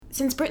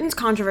Since Britain's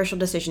controversial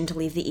decision to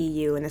leave the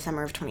EU in the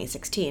summer of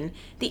 2016,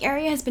 the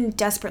area has been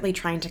desperately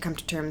trying to come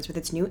to terms with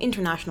its new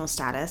international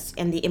status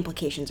and the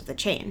implications of the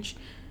change.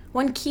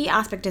 One key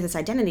aspect of this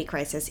identity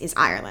crisis is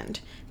Ireland,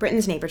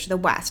 Britain's neighbour to the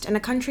west, and a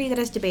country that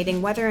is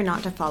debating whether or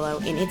not to follow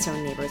in its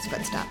own neighbour's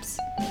footsteps.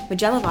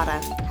 Majella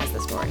Votta has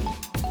the story.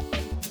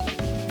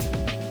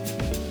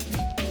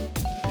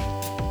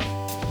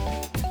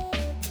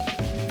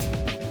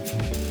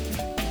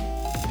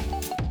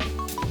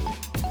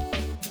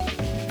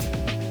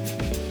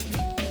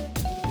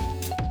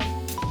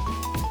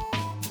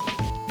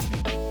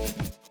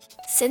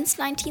 Since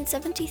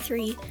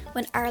 1973,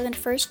 when Ireland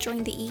first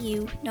joined the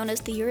EU, known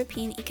as the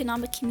European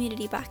Economic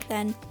Community back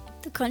then,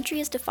 the country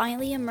has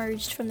defiantly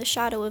emerged from the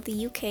shadow of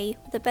the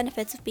UK with the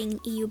benefits of being an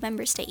EU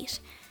member state.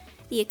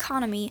 The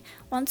economy,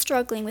 once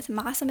struggling with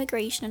mass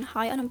immigration and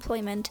high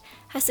unemployment,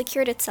 has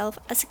secured itself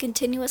as a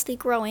continuously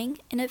growing,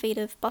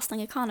 innovative, bustling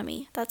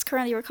economy that's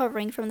currently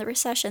recovering from the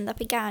recession that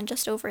began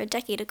just over a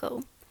decade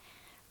ago.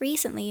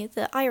 Recently,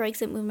 the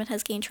Irexit movement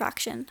has gained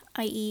traction,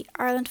 i.e.,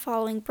 Ireland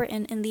following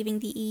Britain in leaving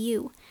the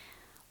EU.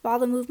 While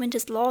the movement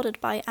is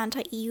lauded by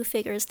anti-EU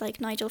figures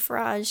like Nigel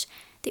Farage,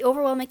 the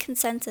overwhelming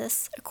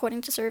consensus, according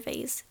to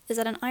surveys, is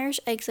that an Irish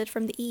exit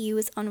from the EU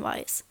is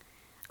unwise.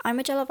 I'm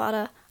Majella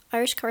Votta,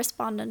 Irish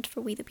correspondent for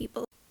We the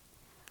People.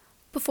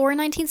 Before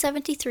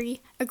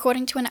 1973,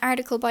 according to an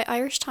article by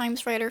Irish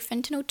Times writer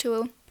Fintan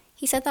O'Toole,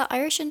 he said that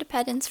Irish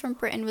independence from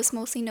Britain was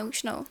mostly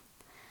notional.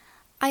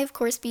 I, of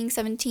course, being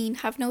 17,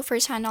 have no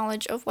first-hand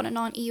knowledge of what a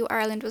non-EU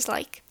Ireland was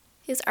like.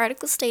 His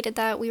article stated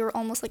that we were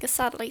almost like a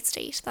satellite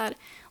state, that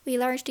we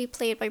largely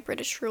played by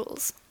British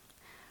rules.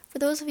 For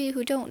those of you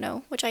who don't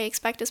know, which I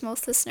expect is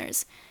most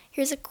listeners,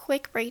 here's a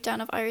quick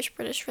breakdown of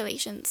Irish-British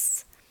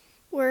relations.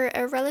 We're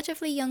a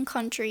relatively young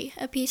country.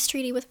 A peace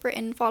treaty with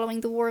Britain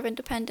following the War of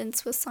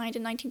Independence was signed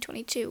in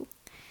 1922.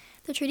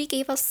 The treaty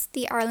gave us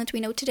the Ireland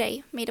we know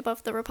today, made up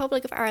of the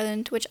Republic of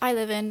Ireland, which I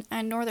live in,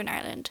 and Northern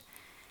Ireland.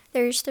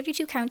 There's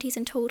 32 counties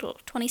in total,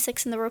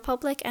 26 in the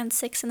Republic and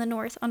 6 in the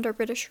north under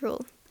British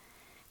rule.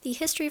 The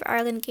history of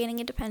Ireland gaining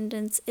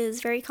independence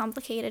is very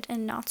complicated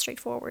and not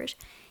straightforward.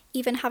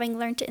 Even having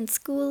learnt it in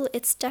school,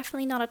 it's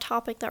definitely not a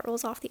topic that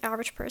rolls off the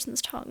average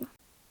person's tongue.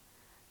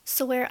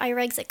 So where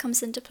Irexit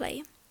comes into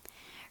play.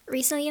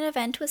 Recently an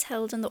event was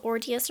held in the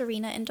RDS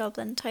Arena in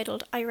Dublin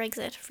titled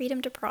Irexit,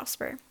 Freedom to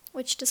Prosper,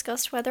 which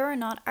discussed whether or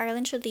not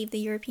Ireland should leave the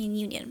European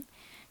Union.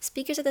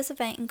 Speakers at this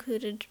event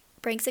included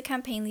Brexit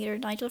campaign leader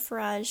Nigel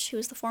Farage, who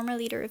is the former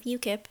leader of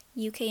UKIP,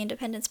 UK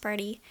Independence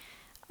Party,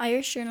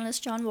 Irish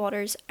journalist John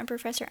Waters, and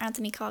Professor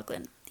Anthony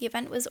Coughlin. The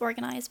event was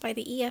organised by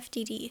the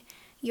EFDD,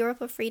 Europe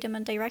of Freedom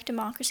and Direct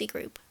Democracy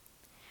Group.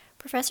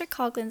 Professor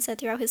Coughlin said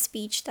throughout his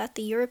speech that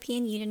the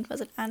European Union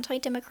was an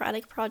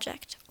anti-democratic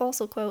project.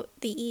 Also, quote,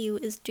 the EU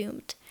is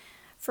doomed.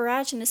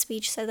 Farage in his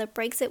speech said that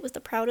Brexit was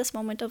the proudest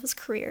moment of his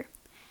career.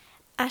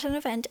 At an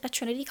event at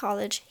Trinity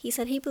College, he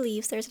said he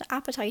believes there's an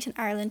appetite in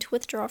Ireland to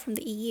withdraw from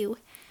the EU.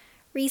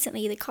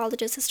 Recently, the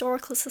college's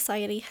Historical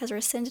Society has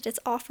rescinded its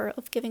offer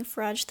of giving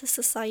Farage the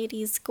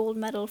Society's gold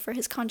medal for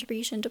his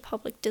contribution to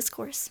public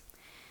discourse.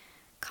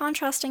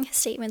 Contrasting his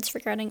statements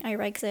regarding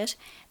Irexit,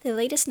 the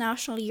latest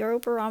National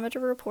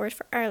Eurobarometer report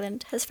for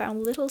Ireland has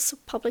found little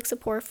public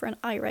support for an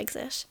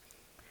Irexit.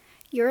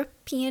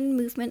 European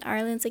Movement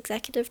Ireland's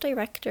Executive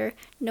Director,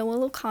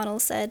 Noel O'Connell,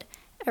 said,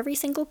 "Every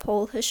single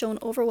poll has shown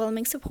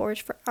overwhelming support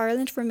for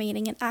Ireland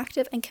remaining an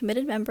active and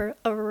committed member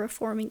of a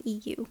reforming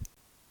EU."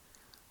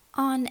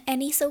 On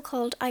any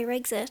so-called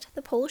Irexit,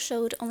 the poll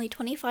showed only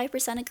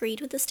 25% agreed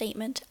with the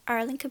statement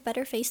Ireland could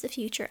better face the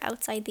future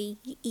outside the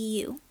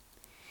EU.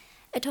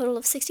 A total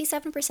of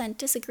 67%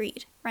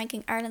 disagreed,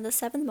 ranking Ireland the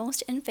 7th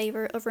most in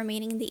favour of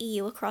remaining in the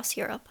EU across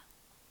Europe.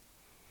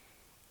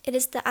 It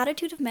is the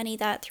attitude of many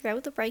that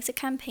throughout the Brexit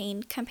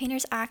campaign,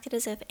 campaigners acted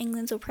as if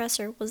England's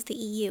oppressor was the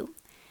EU.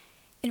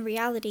 In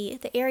reality,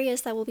 the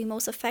areas that will be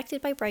most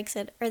affected by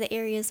Brexit are the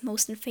areas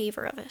most in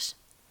favour of it.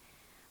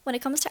 When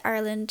it comes to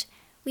Ireland,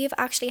 we have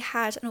actually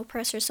had an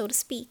oppressor, so to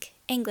speak,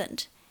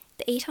 England.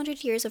 The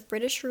 800 years of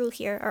British rule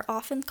here are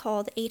often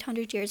called the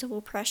 800 years of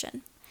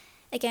oppression.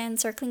 Again,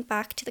 circling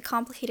back to the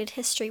complicated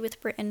history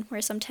with Britain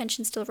where some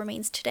tension still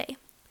remains today.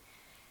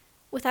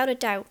 Without a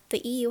doubt,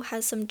 the EU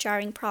has some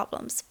jarring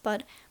problems,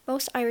 but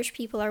most Irish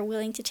people are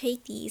willing to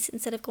take these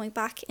instead of going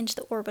back into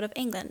the orbit of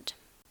England.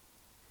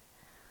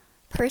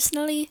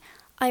 Personally,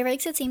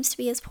 Irexit seems to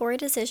be as poor a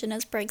decision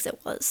as Brexit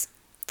was.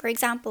 For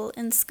example,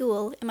 in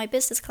school, in my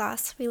business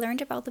class, we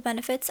learned about the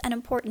benefits and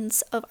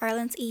importance of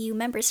Ireland's EU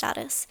member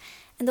status,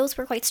 and those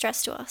were quite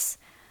stressed to us.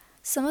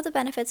 Some of the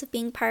benefits of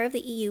being part of the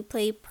EU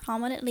play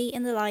prominently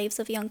in the lives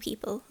of young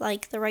people,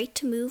 like the right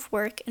to move,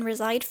 work, and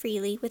reside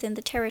freely within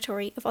the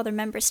territory of other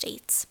member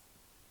states.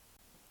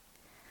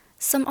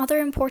 Some other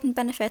important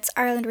benefits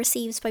Ireland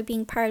receives by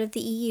being part of the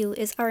EU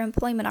is our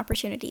employment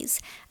opportunities,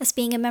 as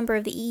being a member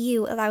of the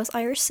EU allows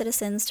Irish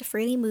citizens to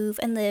freely move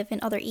and live in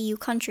other EU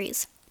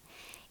countries.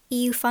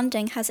 EU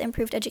funding has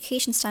improved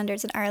education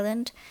standards in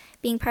Ireland.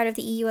 Being part of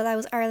the EU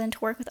allows Ireland to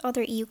work with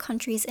other EU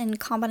countries in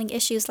combating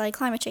issues like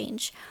climate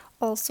change,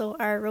 Also,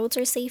 our roads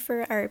are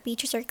safer, our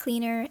beaches are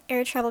cleaner,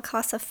 air travel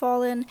costs have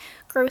fallen,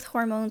 growth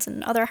hormones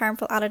and other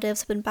harmful additives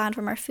have been banned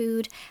from our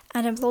food,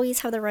 and employees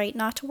have the right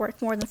not to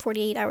work more than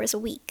 48 hours a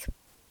week.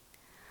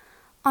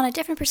 On a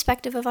different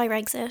perspective of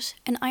Irexit,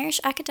 an Irish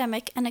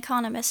academic and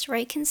economist,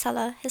 Ray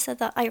Kinsella, has said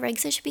that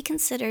Irexit should be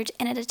considered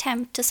in an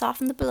attempt to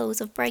soften the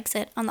blows of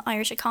Brexit on the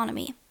Irish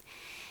economy.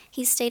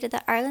 He stated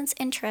that Ireland's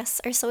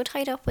interests are so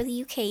tied up with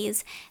the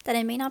UK's that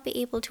it may not be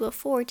able to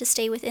afford to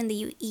stay within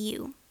the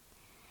EU.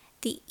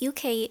 The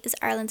UK is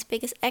Ireland's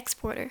biggest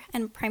exporter,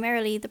 and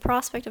primarily the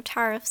prospect of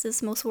tariffs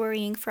is most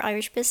worrying for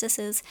Irish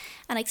businesses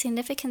and a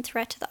significant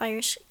threat to the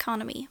Irish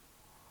economy.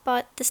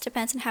 But this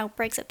depends on how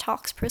Brexit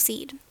talks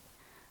proceed.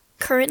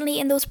 Currently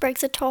in those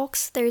Brexit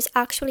talks, there is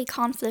actually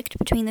conflict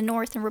between the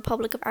North and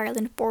Republic of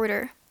Ireland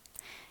border.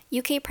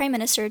 UK Prime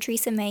Minister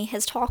Theresa May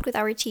has talked with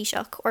our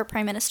Taoiseach, or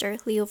Prime Minister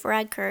Leo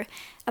Varadkar,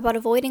 about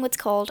avoiding what's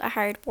called a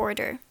hard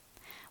border.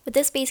 What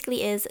this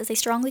basically is a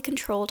strongly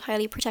controlled,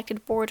 highly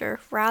protected border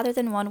rather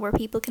than one where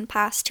people can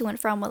pass to and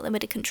from with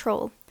limited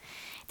control.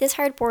 This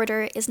hard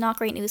border is not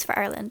great news for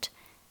Ireland.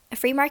 A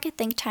free market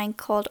think tank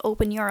called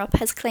Open Europe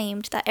has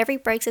claimed that every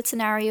Brexit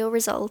scenario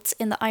results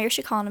in the Irish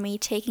economy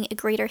taking a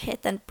greater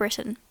hit than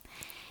Britain.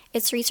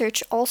 Its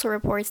research also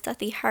reports that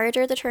the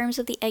harder the terms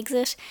of the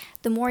exit,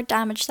 the more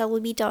damage that will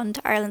be done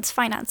to Ireland's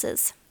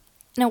finances.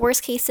 In a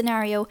worst case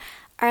scenario,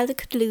 Ireland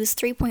could lose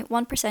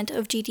 3.1%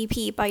 of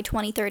GDP by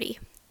 2030.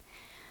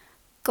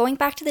 Going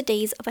back to the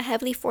days of a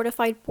heavily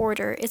fortified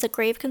border is a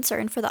grave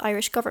concern for the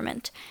Irish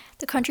government.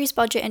 The country's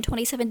budget in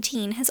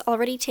 2017 has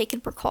already taken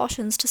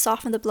precautions to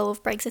soften the blow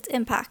of Brexit's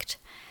impact.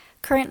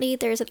 Currently,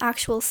 there is an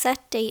actual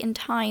set date and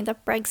time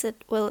that Brexit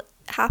will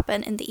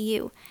happen in the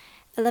EU,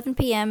 11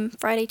 p.m,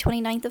 Friday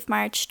 29th of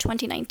March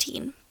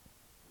 2019.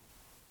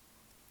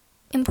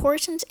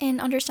 Important in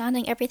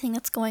understanding everything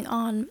that's going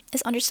on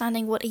is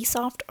understanding what a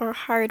soft or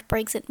hard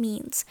Brexit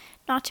means,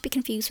 not to be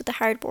confused with the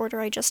hard border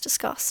I just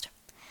discussed.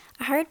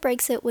 A hard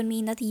Brexit would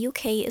mean that the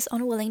UK is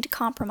unwilling to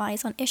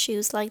compromise on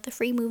issues like the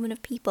free movement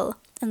of people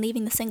and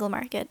leaving the single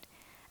market.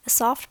 A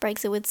soft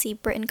Brexit would see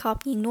Britain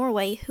copying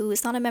Norway, who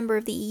is not a member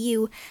of the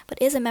EU but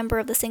is a member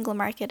of the single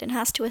market and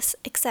has to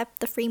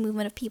accept the free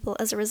movement of people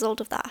as a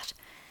result of that.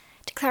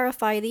 To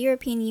clarify, the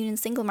European Union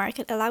single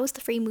market allows the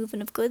free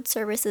movement of goods,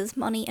 services,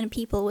 money and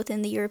people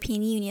within the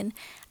European Union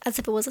as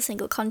if it was a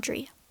single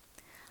country.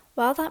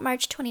 While that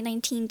March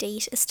 2019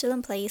 date is still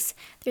in place,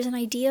 there's an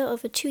idea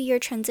of a 2-year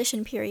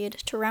transition period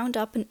to round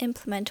up and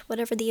implement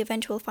whatever the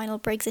eventual final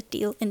Brexit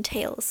deal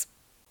entails.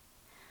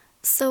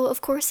 So, of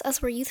course,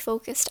 as we're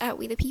youth-focused at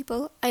We the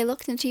People, I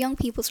looked into young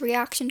people's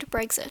reaction to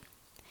Brexit.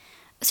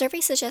 A survey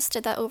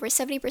suggested that over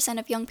 70%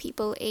 of young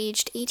people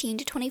aged 18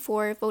 to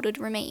 24 voted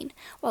Remain,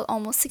 while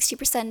almost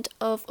 60%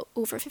 of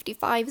over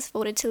 55s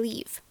voted to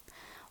leave.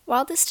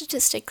 While this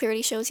statistic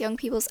clearly shows young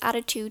people's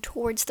attitude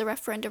towards the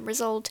referendum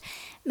result,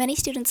 many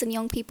students and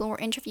young people were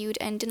interviewed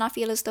and did not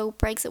feel as though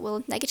Brexit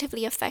will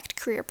negatively affect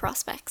career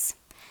prospects.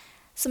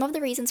 Some of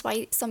the reasons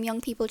why some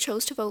young people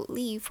chose to vote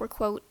Leave were,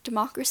 quote,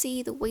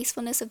 democracy, the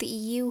wastefulness of the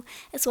EU,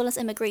 as well as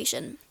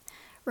immigration.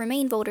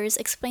 Remain voters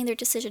explained their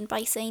decision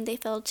by saying they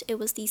felt it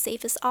was the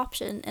safest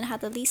option and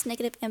had the least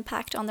negative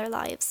impact on their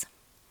lives.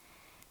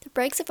 The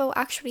Brexit vote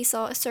actually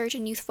saw a surge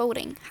in youth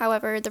voting.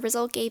 However, the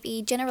result gave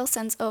a general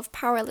sense of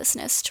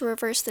powerlessness to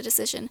reverse the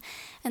decision,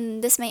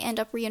 and this may end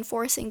up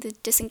reinforcing the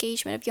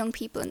disengagement of young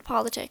people in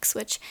politics,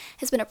 which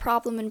has been a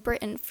problem in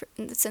Britain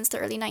since the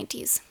early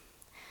 90s.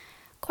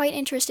 Quite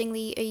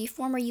interestingly, a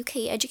former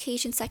UK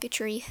Education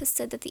Secretary has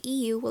said that the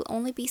EU will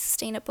only be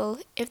sustainable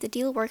if the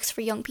deal works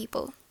for young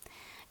people.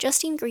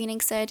 Justine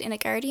Greening said in a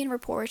Guardian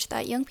report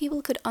that young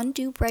people could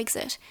undo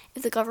Brexit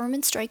if the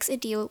government strikes a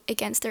deal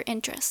against their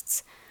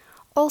interests.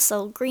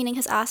 Also, Greening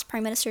has asked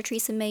Prime Minister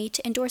Theresa May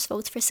to endorse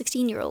votes for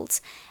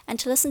 16-year-olds and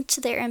to listen to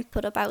their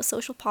input about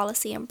social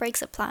policy and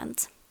Brexit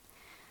plans.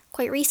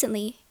 Quite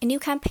recently, a new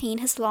campaign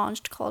has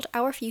launched called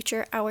Our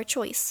Future, Our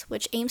Choice,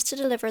 which aims to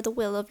deliver the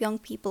will of young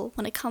people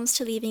when it comes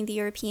to leaving the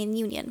European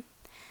Union.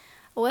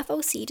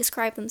 OFOC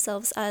describe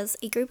themselves as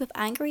a group of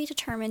angry,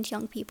 determined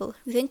young people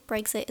who think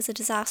Brexit is a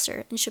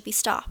disaster and should be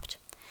stopped.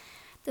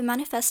 The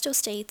manifesto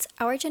states,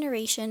 our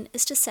generation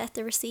is set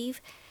to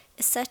receive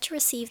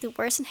the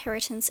worst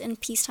inheritance in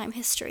peacetime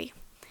history.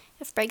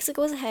 If Brexit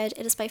goes ahead,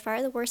 it is by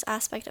far the worst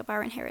aspect of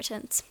our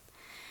inheritance.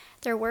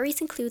 Their worries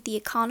include the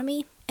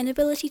economy,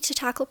 inability to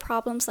tackle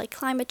problems like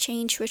climate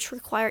change which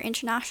require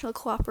international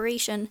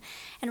cooperation,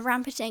 and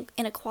rampant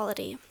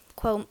inequality.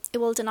 Quote, it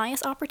will deny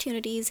us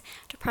opportunities,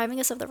 depriving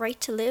us of the right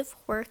to live,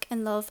 work,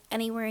 and love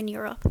anywhere in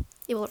Europe.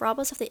 It will rob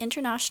us of the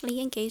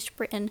internationally engaged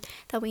Britain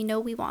that we know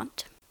we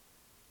want.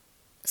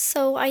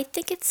 So I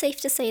think it's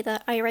safe to say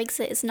that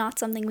Irexit is not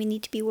something we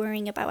need to be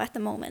worrying about at the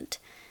moment.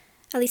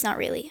 At least not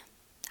really.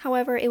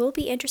 However, it will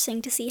be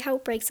interesting to see how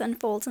Brexit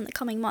unfolds in the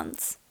coming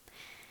months.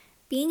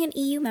 Being an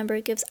EU member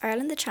gives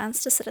Ireland the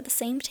chance to sit at the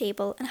same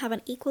table and have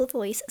an equal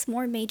voice as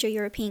more major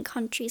European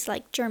countries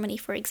like Germany,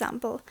 for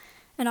example,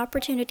 an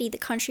opportunity the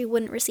country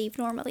wouldn't receive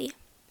normally.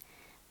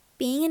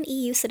 Being an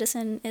EU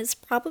citizen is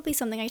probably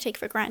something I take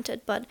for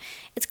granted, but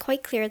it's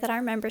quite clear that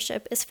our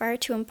membership is far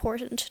too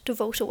important to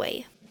vote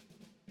away.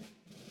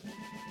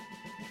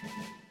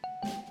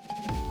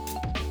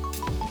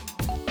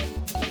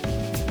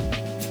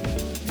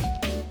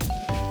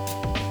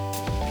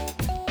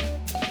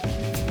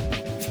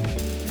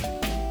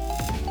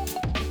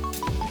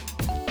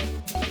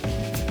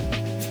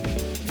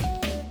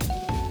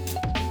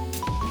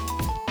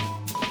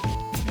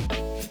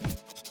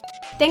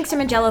 Thanks to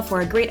Majella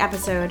for a great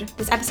episode.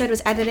 This episode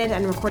was edited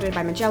and recorded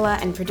by Majella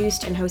and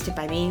produced and hosted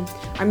by me.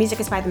 Our music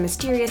is by the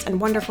mysterious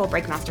and wonderful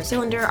Breakmaster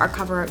Cylinder. Our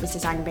cover art was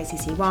designed by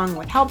CC Wong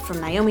with help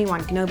from Naomi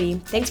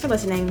Wankenobi. Thanks for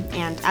listening,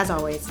 and as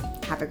always,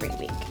 have a great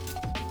week.